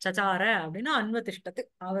எடுத்துட்டார். சச்சார அப்படின்னா அன்வதிஷ்டத்து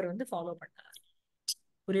அவர் வந்து ஃபாலோ பண்ணார்.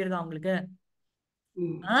 புரியுறதா உங்களுக்கு?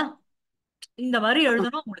 ஆ? இந்த மாதிரி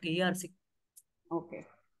எழுதணும் உங்களுக்கு ERC. ஓகே.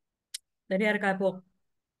 சரியா இருக்கா? இப்போ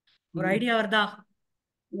ஒரு ஐடியா வருதா?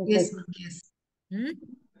 Yes ma'am yes. ம்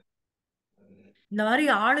இந்த மாதிரி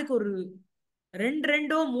ஆளுக்கு ஒரு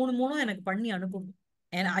ரெண்டோ மூணோ எனக்கு பண்ணி அனுப்புங்க.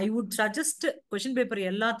 I would suggest question paper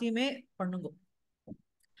எல்லாத்தையுமே பண்ணுங்க.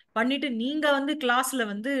 பண்ணிட்டு நீங்க வந்து கிளாஸ்ல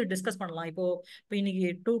வந்து டிஸ்கஸ் பண்ணலாம். இப்போ இன்னைக்கு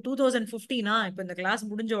 2015 இப்போ இந்த கிளாஸ்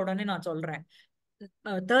முடிஞ்ச உடனே நான் சொல்றேன்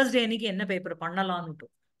தேர்ஸ்டே அன்னைக்கு என்ன பேப்பர் பண்ணலாம்னு.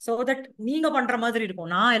 சோ தட் நீங்க பண்ற மாதிரி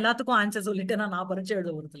இருக்கும். நான் எல்லாத்துக்கும் ஆன்சர் சொல்லிட்டேன்னா நான் பரீட்சை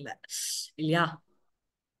எழுத போறது இல்ல இல்லையா?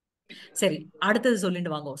 சரி, அடுத்தது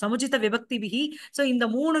சொல்லிட்டு வாங்க. சமுச்சித விபக்தி விகி. சோ இந்த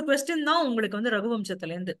 3 கொஸ்டின் தான் உங்களுக்கு வந்து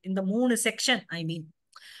ரகுவம்சத்துல இருந்து இந்த 3 செக்ஷன் ஐ மீன்.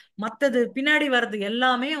 மத்தது பின்னாடி வர்றது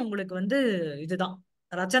எல்லாமே உங்களுக்கு வந்து இதுதான்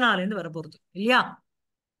ரச்சனால இருந்து வரப்போறது இல்லையா?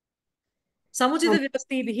 சமுச்சித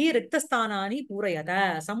விபக்திபிகி ரிக்தஸ்தானானி பூரயத.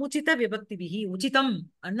 சமுச்சித விபக்திபிகி உச்சிதம்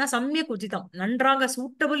அண்ணா சமயக் உச்சிதம் நன்றாக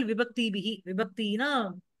சூட்டபிள் விபக்திபிகி. விபக்தினா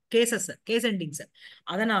case endings.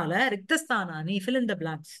 அதனால ரிக்தஸ்தானானி ஃபில் இன் த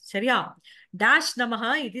பிளாங்க்ஸ். சரியா? டேஷ் நமஹ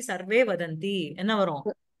இது சர்வே வதந்தி. என்ன வரும்?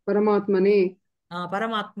 பரமாத்மனே.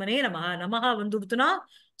 பரமாத்மனே நமஹ. நமஹ வந்துடுத்துனா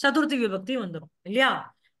சதுர்த்தி விபக்தி வந்துடும் இல்லையா?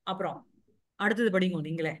 அப்புறம் அடுத்தது படிங்க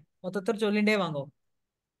நீங்களே. மொத்தத்தர் சொல்லிண்டே வாங்க.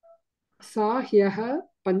 सा ह्यः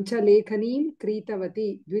पञ्चलेखनीं क्रीतवती.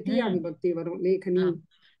 द्वितीया ம் विभक्ति वरुं लेखनी. ஆ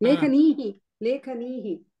लेखनीः लेखनीः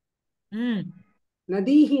ம்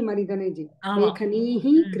नदीः मरिदनेजि ஆமா लेखनीः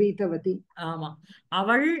ம் क्रीतवती. ஆமா.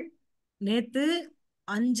 அவள் நேத்து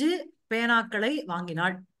 5 பேனாக்களை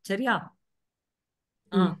வாங்கினாள். சரியா?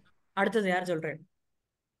 அடுத்தது யார் சொல்றேன்?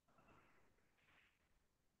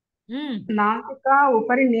 ம் नासिका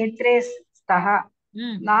उपरि नेत्रे स्तः.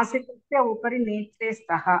 ம் नासिकस्य उपरि नेत्रे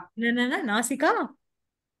स्तः. என்ன நாசிகா?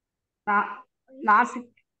 नासिक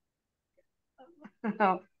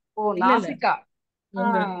ओ இல்ல இல்ல नासिका.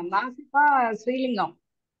 உங்க नासिका स्त्रीलिङ्गम्.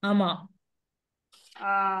 ஆமா.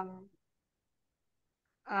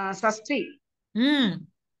 षष्ठी. ம்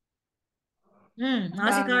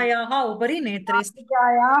நாசிகாயாக உபரி நேத்ரே.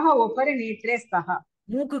 नासिकायाः उपरि नेत्रे स्तः.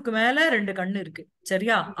 மூக்குக்கு மேல 2 கண்ணு இருக்கு.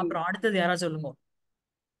 சரியா? அப்புறம் அடுத்தது யாரா சொல்லுங்க.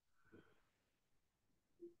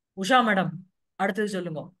 உஷா மேடம் அடுத்தது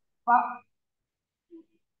சொல்லுங்க.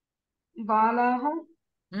 बालाः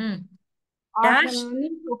ம் டேஷ். आसनानि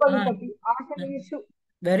उपविशति. आसनेषु.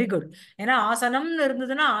 Very good. ஏன்னா ஆசனம்னு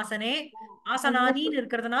இருந்ததுன்னா ஆசனே, ஆசனானின்னு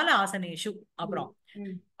இருக்கிறதுனால ஆசனேஷு. அப்புறம்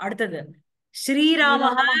அடுத்தது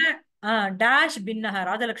ஸ்ரீராமஹ டேஷ் பின்னஹ.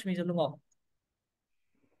 ராஜலட்சுமி சொல்லுங்க.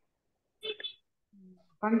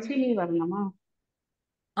 पञ्चमी वर्णमा.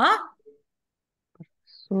 ஆ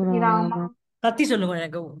श्रीराम கத்தி சொல்லுங்க.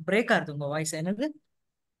 எனக்கு பிரேக் ஆகுது உங்க வாய்ஸ். என்னது?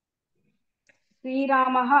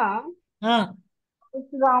 श्रीरामः ஆ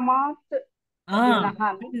परशुरामात् ஆ भिन्नः.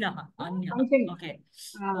 பின்னஹ அன்யஹ. पञ्चमी. Okay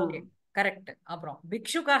okay correct. அப்புறம்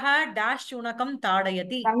பிக்ஷுகஹ dash சுனகம்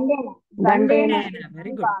தாடயதி. दण्डेन. दण्डेन.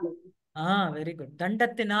 Very good. Very good.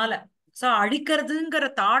 தண்டத்தினால. So அழிக்கிறதுங்கிற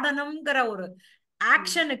தாடனம்ங்கிற ஒரு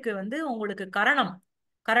ஆக்ஷனுக்கு வந்து உங்களுக்கு கரணம்.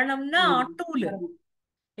 கரணம்னா டூல்.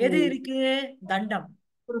 எது இருக்கு? தண்டம்.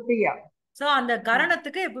 तृतीया. சோ அந்த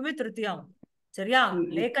கரணத்துக்கு எப்பவுமே திருத்தியாகும். சரியா?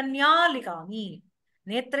 லேகன்யா லிகாமி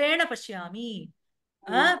நேத்ரேண பஷ்யாமி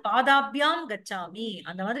பாதாபியாம் கச்சாமி.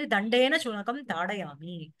 அந்த மாதிரி தண்டேன சுனகம்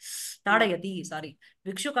தாடயாமி தாடயதி. சாரி,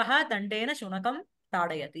 விக்ஷுகா தண்டேன சுனகம்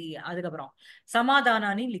தாடயதி. அதுக்கப்புறம்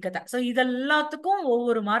சமாதானானி லிகத. சோ இதெல்லாத்துக்கும்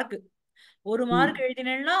ஒவ்வொரு மார்க். ஒரு மார்க்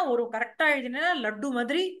எழுதினேன்னா ஒரு கரெக்டா எழுதினேன்னா லட்டு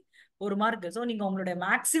மாதிரி ஒரு மார்க். சோ நீங்க உங்களுடைய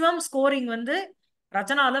மேக்சிமம் ஸ்கோரிங் வந்து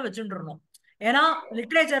ரச்சனால வச்சுருணும். ஏன்னா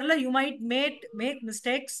லிட்ரேச்சர்ல you might make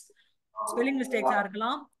mistakes. Spelling மிஸ்டேக்ஸா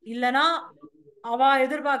இருக்கலாம், இல்லனா அவ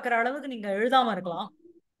எதிர்பார்க்கிற அளவுக்கு நீங்க எழுதாம இருக்கலாம்.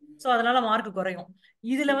 சோ அதனால மார்க் குறையும்.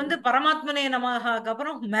 இதுல வந்து பரமாத்மனே நமக்கு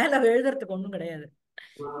அப்புறம் மேல எழுதுறதுக்கு ஒண்ணும் கிடையாது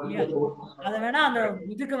இல்லையா? அத வேணா அந்த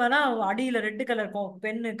இதுக்கு வேணா அடியில red colour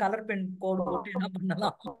pen colour pen கோடு போட்டு என்ன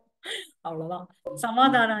பண்ணலாம். அவ்வளவுதான்.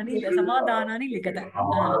 சமாதானானி லிகத.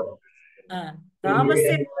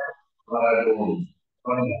 ராமஸ்ய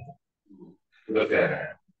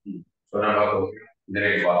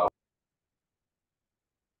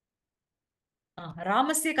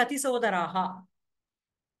रामस्य कति सोदराः?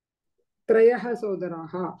 त्रयः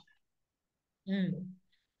सोदराः।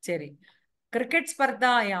 சரி. क्रिकेट्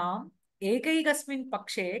स्पर्धायाम् एकैकस्मिन्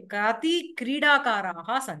पक्षे कति क्रीडाकाराः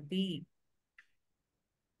सन्ति?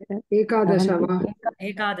 एकादश वा?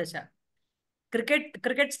 एकादश.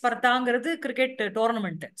 Cricket स्पर्धाங்கிறது cricket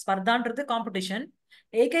tournament, ஸ்பர்தான்றது competition.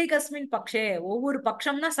 ஏகைகஸ்மின் பக்ஷே ஒவ்வொரு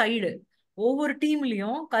பக்ஷம்னா சைடு, ஒவ்வொரு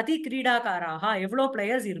டீம்லயும் கதி கிரீடாக்காராக எவ்வளோ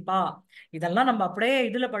பிளேயர்ஸ் இருப்பா. இதெல்லாம் நம்ம அப்படியே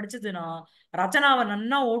இதுல படிச்சதுன்னா ரச்சனாவை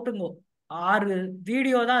நன்னா ஓட்டுங்கோ. 6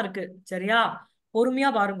 வீடியோ தான் இருக்கு, சரியா? பொறுமையா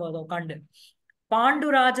பாருங்க அதை உட்காந்து.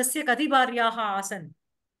 பாண்டுராஜஸ்ய கதி பாரியாக ஆசன்?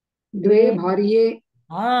 द्वे भार्ये।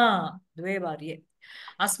 द्वे भार्ये.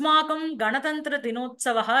 अस्माकं गणतंत्र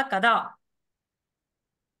दिनोत्सवः कदा?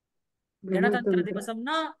 गणतंत्र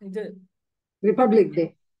दिवसம்னா இது रिपब्लिक् डे।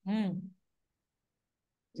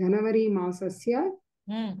 जनवरी मासस्य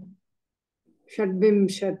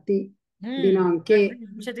 26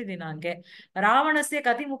 दिनाङ्के रावणस्य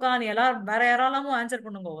कति मुखानि? எல்லாரும் வேற யாராலும் ஆன்சர்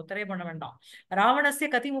பண்ணுங்க, ஒத்தரே பண்ண வேண்டாம். ராவணस्य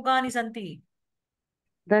कति मुखानि सन्ति?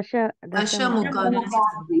 दशमुखानि।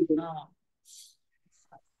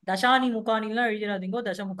 தசானி முகானிலாம் எழுதிடாதீங்க,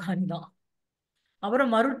 தசமுகானி தான். அப்புறம்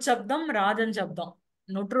மருட் சப்தம், ராஜன் சப்தம்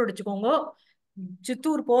நொற்று அடிச்சுக்கோங்க.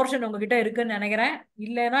 சித்தூர் போர்ஷன் உங்ககிட்ட இருக்குன்னு நினைக்கிறேன்.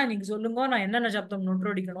 இல்லைன்னா நீங்க சொல்லுங்க, நான் என்னென்ன சப்தம்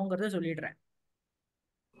நொற்று அடிக்கணுங்கிறத சொல்லிடுறேன்,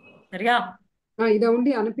 சரியா? இத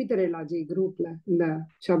உண்டி அனுப்பி தரேலாஜி குரூப்ல, இந்த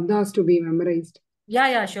சப்தாஸ் டு பி மெமரைஸ்ட்.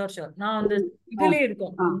 Yeah sure. நான் அந்த இதுலயே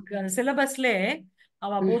இருக்கும், சிலபஸ்ல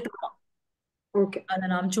அவ போட்டுருப்பான். ஓகே, அதை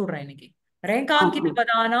நான் அனுப்பிச்சு விடுறேன் இன்னைக்கு. ரேகாங்கித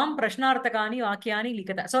பதானாம் பிரஷ்னார்த்தகானி வாக்கியானி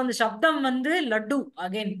லிக்கத. சோ அந்த சப்தம் வந்து லட்டு,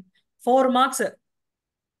 அகைன் 4 மார்க்ஸ்.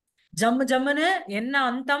 ஜம்முன்னு என்ன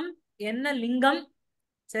அந்தம், என்ன லிங்கம்,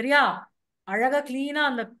 சரியா? அழகா கிளீனா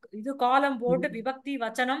அந்த இது காலம் போட்டு விபக்தி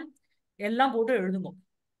வச்சனம் எல்லாம் போட்டு எழுதுங்க,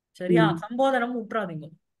 சரியா? சம்போதனம் விட்டுறாதீங்க.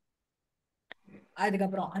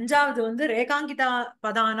 அதுக்கப்புறம் 5வது வந்து ரேகாங்கிதா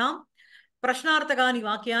பதானாம் பிரஷ்னார்த்தகானி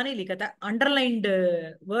வாக்கியானி லிக்கத. அண்டர்லைன்டு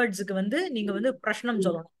வேர்ட்ஸுக்கு வந்து நீங்க வந்து பிரஷ்னம்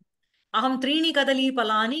சொல்லணும். அகம் 3 கதலி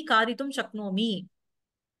பலானி காரித்தும் சக்னோமி.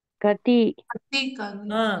 கதி.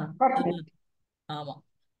 ஆமா.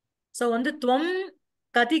 சோ வந்து துவம்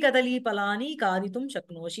கதி கதலி பலானி காரித்தும்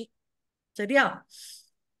சக்னோஷி, சரியா?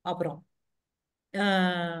 அப்புறம்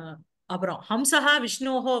ஹம்சஹா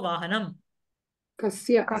விஷ்ணோஹோ வாகனம்.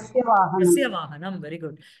 கஸ்ய வாகனம். Very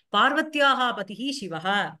good. பார்வத்யாஹ பதிஹி சிவஹ.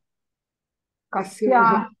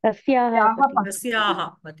 கஸ்யாஹ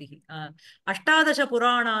பதிஹி. அஷ்டாதச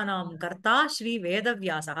புராணானாம் கர்த்தா ஸ்ரீ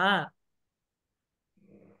வேதவியாசः.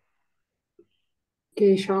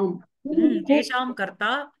 केषां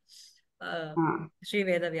कर्ता श्री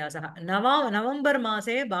वेदव्यासः. नवंबर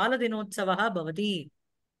मासे बालदिनोत्सवः भवति.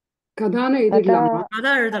 कदा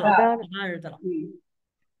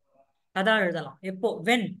எழுதலாம் எப்போ,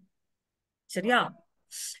 when, சரியா?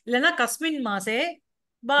 இல்லனா கஸ்மின் மாசே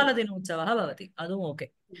பாலதினோத்சவः भवति, அதுவும் ஓகே.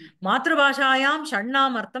 மாத்ருபாஷாயாம்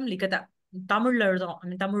ஷண்ணாமர்த்தம் லிகத. தமிழ்ல எழுதணும்,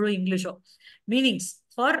 தமிழோ இங்கிலீஷோ. மீனிங்ஸ்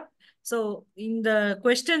ஃபார், சோ இந்த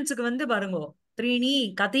क्वेश्चंसக்கு வந்து பாருங்க, 3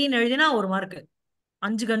 கதின்னு எழுதினா 1 மார்க்,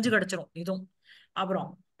 5 கிடைச்சிரும் இதுவும். அப்புறம்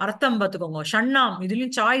அர்த்தம் பார்த்துக்கோங்க. ஷண்ணாம்,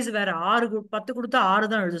 இதுலயும் சாய்ஸ் வேற. 10 கொடுத்தா 6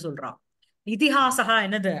 தான் எழுத சொல்றா. இதிஹாசஹா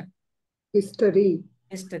என்னது? History.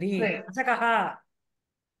 அசகஹ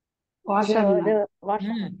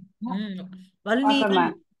வல்மீகம்.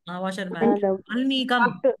 Washerman. வல்மீகம்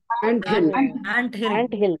and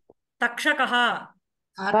hill. தக்ஷகஹ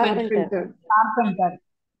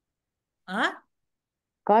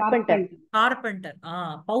carpenter.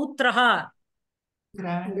 பௌத்ரஹ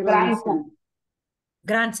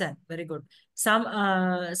grandson. very good.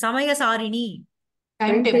 சமயசாரிணி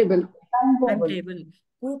time table.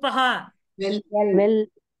 கூபஹ well.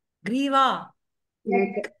 கிரீவா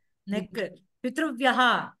neck. பித்ருவ்யஹ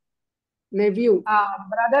nephew.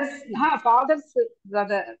 brothers, father's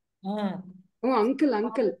brother. uncle.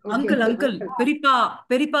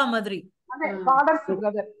 பெரியப்பா மாதிரி. father's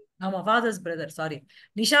brother. ஆமா, father's brother, sorry.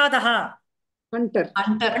 நிஷாதஹ hunter.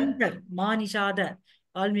 மா நிஷாத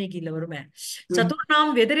வால்மீகில வருமே.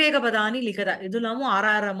 சதுர்ணாம் வெதிரேக பதானி லிகத. இதுலாமும்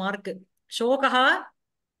 6 மார்க். சோகஹ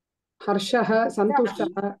ஹர்ஷஹ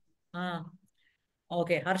சந்தோஷஹ.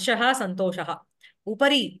 ஓகே. ஹர்ஷஹ சந்தோஷஹ.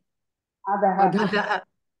 உபரி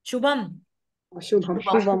சுபம்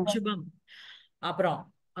அசுபம். அப்புறம்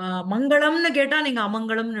மங்களம்னு கேட்டா நீங்க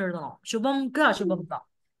அமங்கலம்னு எழுதணும். சுபம்க்கு அசுபம் தான்.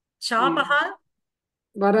 சாபஹ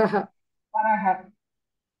வரஹ.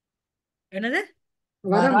 என்னது?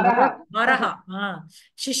 வரஹ.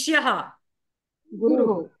 சிஷ்யஹ குரு.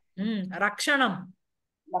 ரக்ஷணம்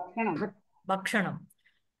லக்ஷணம் பக்ஷணம்.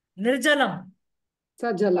 நிர்ஜலம்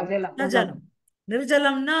சஜலம் சஜலம் சஜலம்.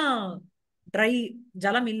 நிர்ஜலம்னா ட்ரை,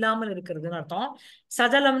 ஜலம் இல்லாமல் இருக்கிறதுன்னு அர்த்தம்.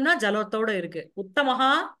 சஜலம்னா ஜலத்தோட இருக்கு.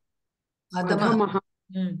 உத்தமஹா அதம அதமஹ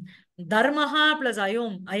ம் தர்மஹா பிளஸ்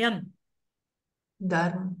அயம்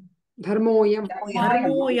தர்ம தர்மோயம் தர்மோயம்னு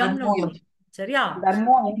தர்மோயம் வரும். சரியா?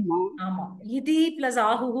 தர்மோ ஆமா. இதி பிளஸ்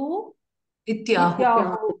ஆஹுஹு இத்யாஹு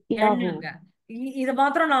இத்யாஹு என்னங்க. இத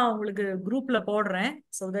மாத்திரம் நான் உங்களுக்கு குரூப்ல போடுறேன்.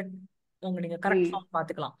 சோ தட் நீங்க கரெக்ட் ஃபார்ம்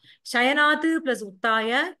பாத்துக்கலாம். ஷயனாத்து பிளஸ் உத்தாய.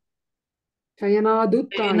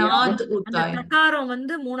 சயனாதுத்தாய ஏனாத் அந்த உத்தாய தகாரம்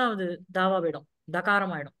வந்து மூணாவது தாவா போயிடும்,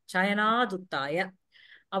 தகாரம் ஆயிடும். சயனாதுத்தாய.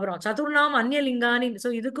 அப்புறம் சதுர்நாம் அந்நியலிங்கானி. சோ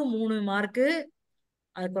இதுக்கு 3 மார்க்கு.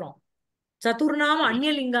 அப்புறம் சதுர்நாம்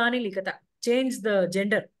அந்நியலிங்கானி லிகத, சேஞ்ச் த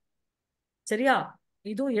ஜெண்டர். சரியா?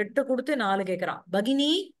 இதுவும் 8 கொடுத்து 4 கேக்குறான்.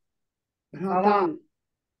 பகினி பிராதா பவான்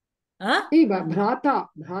ஆ பிராதா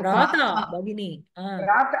பிராதா பிராதா பகினி.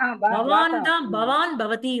 பிராதா பவான் பிராதா தான், பவான்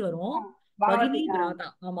பவதி வரும். பவதி பகினி பிராதா.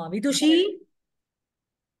 ஆமா. விதுஷி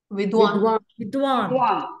வித்வான் வித்வான் வித்வான். வித்வான்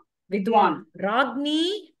வித்வான். வித்வான் ராக்னி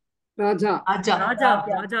ராஜா ராஜா ராஜா,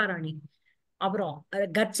 ராஜா ராஜா ராணி. அப்புறம்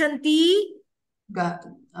கச்சந்தி. க-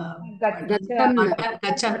 அஹ், கச்ச கச்சன்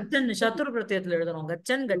கச்சன் கச்சன் சத்துரு பிரத்யத்துல எழுதணும்.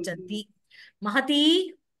 கச்சன் கச்சந்தி. மகதி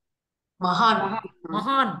மகான் மகா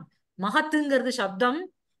மகான். மகத்துங்கிறது சப்தம்,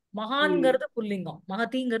 மகான்ங்கிறது புல்லிங்கம்,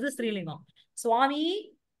 மகதிங்கிறது ஸ்ரீலிங்கம். சுவாமி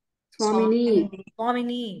சுவாமினி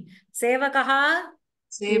சுவாமினி. சேவகா சேவகா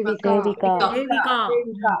சேவிகா சேவிகா சேவிகா.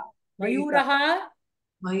 சேவிகா மயூரः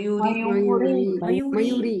மயூரி மயூரி மயூரி.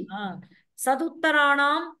 மயூரி ஆ.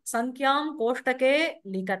 சதுத்தராணாம் சங்கியாம் கோஷ்டகே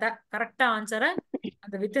லிகத. கரெக்டா ஆன்சரை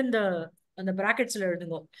அந்த வித்தின் த அந்த பிராக்கெட்ஸ்ல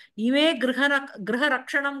எழுதுங்க. இமே கிரக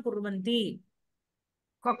ரக்ஷணம் குர்வந்தி.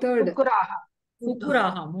 தேர்ட் குக்குராக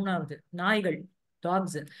குக்குராக மூணாவது. நாய்கள்,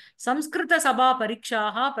 டாக்ஸ். சம்ஸ்கிருத சபா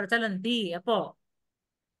பரீட்சாக பிரச்சலந்தி. எப்போ?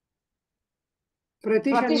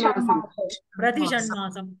 பிரதிஷன்மாசம் பிரதி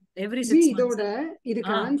ஷண்மாசம். எவ்ரி ஜி 6 இதோட months.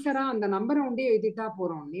 இதுக்கு ஆ ஆன்சரா அந்த நம்பரை ஒண்டே எழுதிட்டா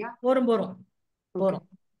போறோம் இல்லையா? போறோம் போறோம் ஓகே போறோம்.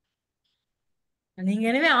 நீங்க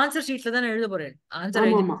எனவே ஆன்சர் ஷீட்ல தானே எழுத போறேன். ஆன்சர் ஆமா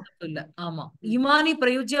எழுதி ஆமா தப்பு இல்ல. ஆமா. இமானி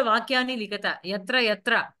பிரயுஜ்ய வாக்கியானி லிகத. எத்ர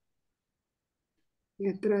எத்ர.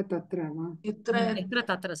 எத்திர தத்ரவா எத்திர எத்ர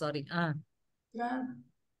தத்ர. சாரி.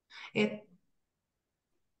 எத்-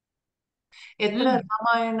 यत्र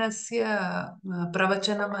रामायणस्य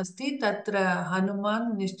प्रवचनम् अस्ति तत्र हनुमान्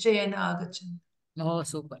निश्चयेन आगच्छति ஓ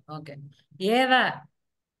சூப்பர். ஓகே. ஏவ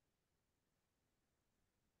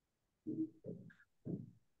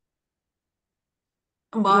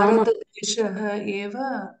ராம भारतदेशः एव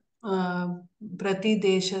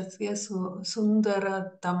प्रतिदेशस्य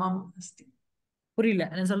सुन्दरतमम् अस्ति புரியல,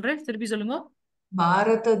 என்ன சொல்றேன், திருப்பி சொல்லுங்க.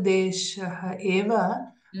 भारतदेशः एव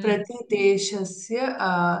ம். प्रतिदेशस्य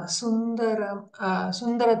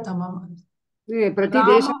सुन्दरतमम् பிரதி ராம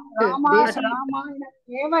தேசத்து ராமா தேச ராமாயணம்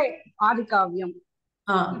ஏவ ஆதிகாவியம்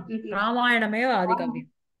हा ராமாயணமே ஆதிகாவியம்.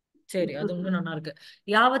 சரி, அது இன்னும் நல்லா இருக்கு.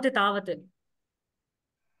 யாவத்து தாவத்து.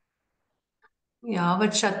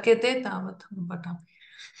 यावत् शक्यते तावत् पठामि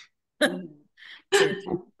சரி,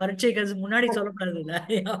 பரீட்சைக்கு முன்னாடி சொல்லக்கூடாது இல்ல.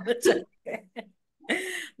 யாவத் சக்ய.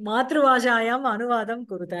 மாத்ருபாஷாயாம் அனுவாதம்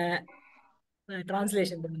குருத.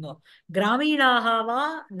 டிரான்ஸ்லேஷன் பண்ணுங்க. கிராமீணாக வா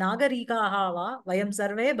நாகரீகாக வா வயம்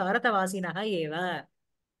சர்வே பாரதவாசினக ஏவ.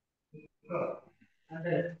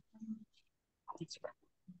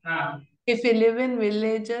 If you live in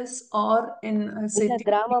villages or in a இல்ல city, you are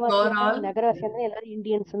கிராமவாசியான all நகரவாசியான எல்லாரும்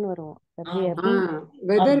இந்தியன்ஸ்னு வரும். ஆமா.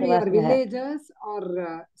 Whether we are பாரதவாசினக. Villages R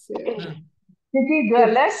city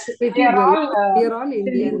dwellers city they are all we are all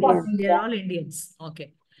Indian citizens of They India are all Indians. Okay.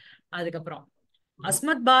 அதுக்கப்புறம்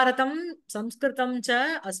அஸ்மத் பாரதம் சம்ஸ்கிருதம் ச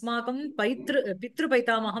அஸ்மாகம் பித்ரு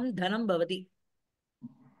பைதாமகம் தனம் பவதி.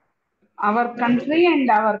 our country and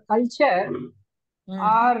our culture ம்.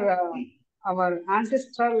 are our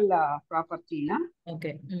ancestral property na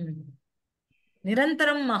okay.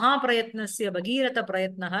 நிரந்தரம் மகாபிரயத்னஸ்ய பகீரத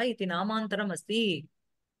பிரயத்னः இதி நாமாந்தரம் அஸ்தி.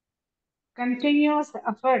 continuous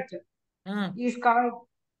effort ம். is called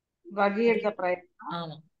Bhagirtha Prayatna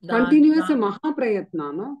ஆமா. கண்டினியூஸ் மகா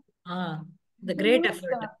பிரயத்னானோ The great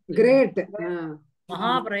effort. கிரேட்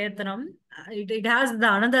மகா பிரயத்னம். It has the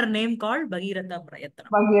another name called Bhagiratha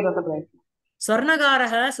பிரயத்னம். Bhagirtha Prayatna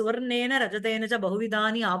ஸ்வர்ணகாரः சுவர்ணேன ரஜதேன ச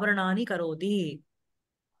பகுவிதானி ஆபரணானி கரோதி.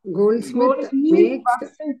 goldsmith goldsmith makes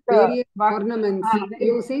works with various ornaments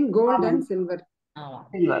using gold and silver. ஆமா.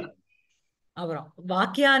 silver அப்புறம்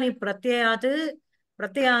வாக்கியானி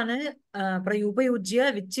பிரத்யானு உபயுஜ்ய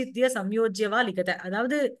விச்சித்ய சம்யோஜ்யவா லிகத.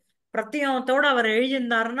 அதாவது பிரத்யத்தோட அவர்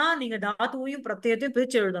எழுதியிருந்தாருன்னா நீங்க தாத்துவையும் பிரத்யத்தையும்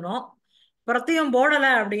பிரிச்சு எழுதணும். பிரத்யம் போடல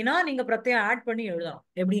அப்படின்னா நீங்க பிரத்யம் ஆட் பண்ணி எழுதலாம்.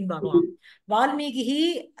 எப்படின்னு பார்க்கலாம். வால்மீகி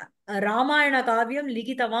ராமாயண காவியம்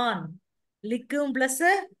லிகிதவான், லிக்கும் பிளஸ்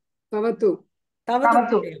தவத்து தவது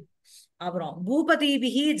தவத்து பிரத்யம். அப்புறம்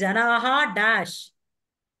பூபதிபிகி ஜனாஹா டேஷ்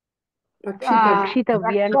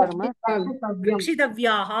ரக்ஷிதவ்யான்னு வருமா? ரக்ஷிதவ்யம்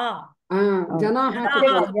ரக்ஷிதவ்யாஹா. ஜனாஹ ஜனாஹா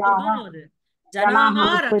கிருதா சத்ருதம் அது. ஜனாஹ ஜனாஹா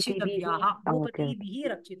பூபதிபிः. ரக்ஷிதவ்யாः, ஓகே ஓகே. பூபதிபிः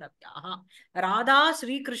ரக்ஷிதவ்யாः. ராதா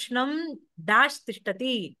ஸ்ரீகிருஷ்ணம் டேஷ்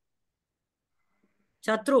திஷ்டதி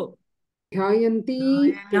சத்ரு தியாயந்தி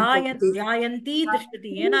திஷ்டதி. தியாயந்தி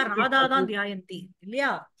திஷ்டதி. ஏன்னா ராதா தான் தியாயந்தி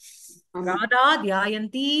இல்லையா? ஆமா. ராதா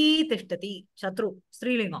தியாயந்தி திஷ்டதி சத்ரு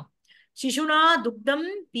ஸ்ரீலிங்கம். சிசுனா துக்தம்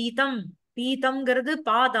பீதம். பீதம்ங்கிறது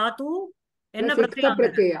பா தாத்து என்ன Plus இக்த பிரத்யம்?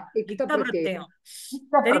 பிரத்யயா, இக்த இக்த பிரத்யயா. பிரத்யம்.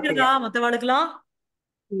 தெரியுறதா மத்தவாளுக்கெல்லாம்?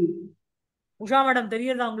 ம். உஷா மேடம்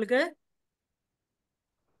தெரியுறதா உங்களுக்கு?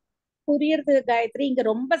 புரியுறது காயத்ரி. இங்க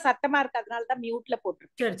ரொம்ப சத்தமா இருக்கு, அதனால தான் மியூட்ல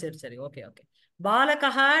போட்டிருக்கேன். சரி சரி சரி, ஓகே ஓகே.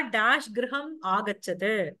 பாலகः டேஷ் கிரகம்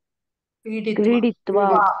ஆகச்சது. கிரீடித்வா.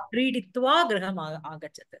 கிரீடித்வா கிரகம்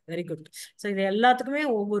ஆகச்சது. Very good. சோ இது எல்லாத்துக்குமே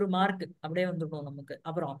ஒவ்வொரு மார்க் அப்படியே வந்துடும் நமக்கு.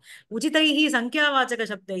 அப்புறம் உச்சிதைஹி சங்கியாவாச்சக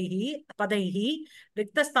சப்தைஹி பதைஹி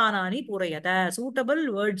ரிக்தஸ்தானானி பூரயத. Suitable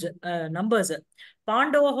words numbers.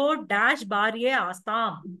 பாண்டோஹோ டேஷ் பாரியே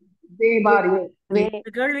ஆஸ்தாம். தேவாரியே வே இந்த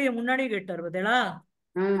கேள்வியை முன்னாடி கேட்டார் பார்த்தீங்களா?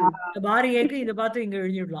 பாரியேக்கு இதை பார்த்து இங்க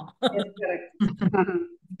எழுதிடலாம்.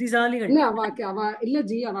 புத்திசாலிகள். இல்ல அவ இல்ல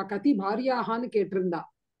ஜி, அவ கதி பாரியாகான்னு கேட்டிருந்தா.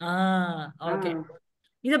 ஓகே.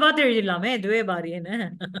 இத பார்த்து எழுதிடலாமே, துவே பாரியேன்னு.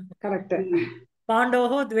 கரெக்ட்.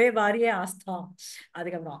 பாண்டோஹோ துவே பாரியே ஆஸ்தாம்.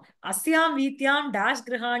 அதுக்கப்புறம் அஸ்யாம் வீத்யாம் டேஷ்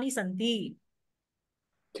கிரகாணி சந்தி.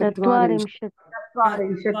 चत्वारिंशत्.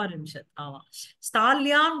 चत्वारिंशत्. ஆமா.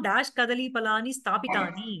 ஸ்தால்யாம் டேஷ் கதலி பலானி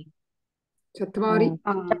ஸ்தாபிதானி. சத்வாரி.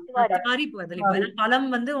 சத்வாரி கதலி பலம். பலம்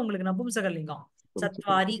வந்து உங்களுக்கு நபும்சகலிங்கம்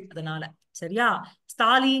சத்வாரி, அதனால சரியா?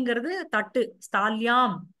 ஸ்தாலிங்கிறது தட்டு.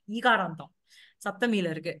 ஸ்தால்யாம் ஈகாராந்தம்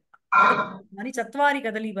சப்தமியில இருக்கு. சத்வாரி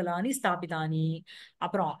கதலி பலானி ஸ்தாபிதானி.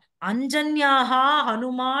 அப்புறம் அஞ்சன்யாஹா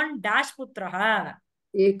ஹனுமான் டேஷ் புத்திரஹ.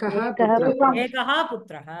 ஏகஹ புத்திரஹ. ஏகஹா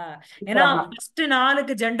புத்திரஹ. ஏன்னா ஃபர்ஸ்ட்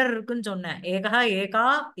 4க்கு ஜெண்டர் இருக்குன்னு சொன்னேன். ஏகஹ ஏகா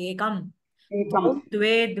ஏகம், द्वौ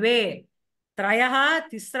द्वे द्वे, त्रयः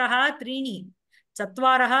तिस्रः त्रीणि,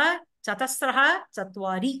 चत्वारः चतस्रः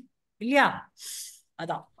चत्वारि இல்லையா?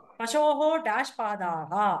 அதான். பசோஹோ டேஷ்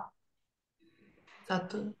பாதாः.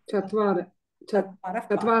 சத்வார चत्वारः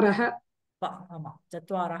சத்வாரஹ. ஆமா,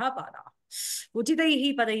 चत्वारः பாதாः. உச்சிதைஹி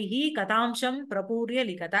பதைஹி கதாம்சம் பிரபூர்ய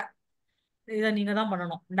லிகத. இதை நீங்க தான்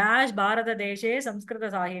பண்ணணும். டேஷ் பாரத தேசே சம்ஸ்கிருத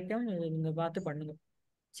சாகித்யம். இதை நீங்க பார்த்து பண்ணுங்க.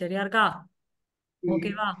 சரியா இருக்கா?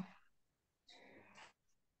 ஓகேவா?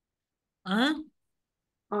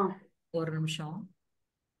 ஒரு நிமிஷம்.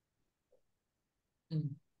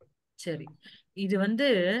 சரி. இது வந்து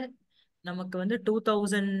நமக்கு வந்து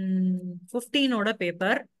 2015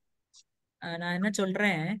 பேப்பர். நான் என்ன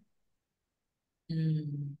சொல்றேன்,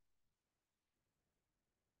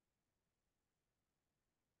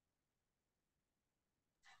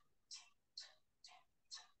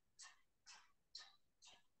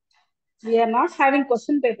 We are not having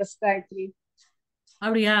question papers, Gayatri.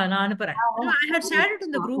 அப்படியா? நான் அனுப்புறேன். I had shared it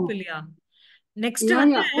in the group இல்லையா? நெக்ஸ்ட்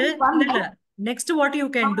வந்து இல்ல next what you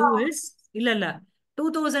can do is இல்ல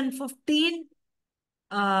 2015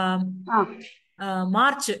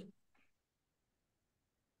 மார்ச்.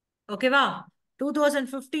 ஓகேவா?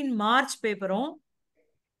 2015 மார்ச் பேப்பரும்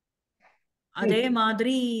அதே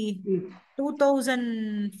மாதிரி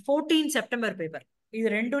 2014 செப்டம்பர் பேப்பர். இது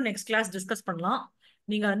ரெண்டும் நெக்ஸ்ட் கிளாஸ் டிஸ்கஸ் பண்ணலாம்.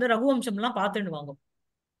 நீங்க வந்து ரகுவம்சம் எல்லாம் பார்த்துட்டு வாங்க.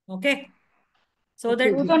 Okay? So that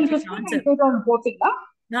 2015 and 2014.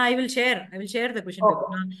 I will share the question paper.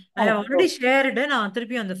 I have already shared. நான்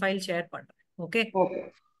திருப்பி அந்த ஃபைல் ஷேர் பண்றேன். ஓகே?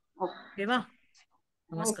 ஓகேவா?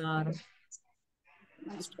 நமஸ்காரம்.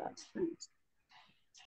 Namaskar.